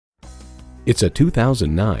It's a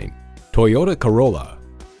 2009 Toyota Corolla.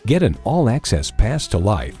 Get an all-access pass to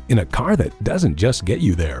life in a car that doesn't just get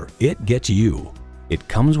you there, it gets you. It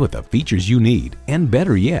comes with the features you need and,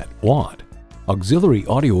 better yet, want. Auxiliary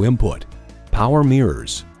audio input, power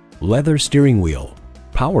mirrors, leather steering wheel,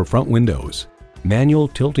 power front windows, manual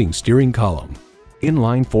tilting steering column,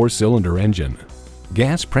 inline 4-cylinder engine,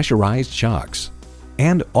 gas pressurized shocks,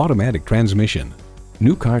 and automatic transmission.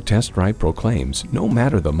 New Car Test Drive proclaims no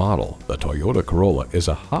matter the model, the Toyota Corolla is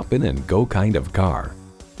a hop-in-and-go kind of car.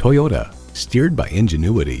 Toyota, steered by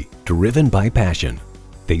ingenuity, driven by passion.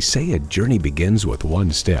 They say a journey begins with one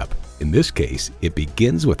step. In this case, it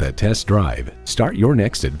begins with a test drive. Start your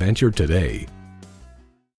next adventure today.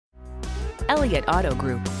 Elliott Auto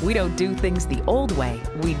Group. We don't do things the old way,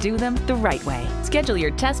 we do them the right way. Schedule your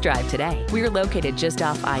test drive today. We're located just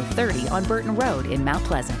off I-30 on Burton Road in Mount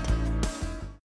Pleasant.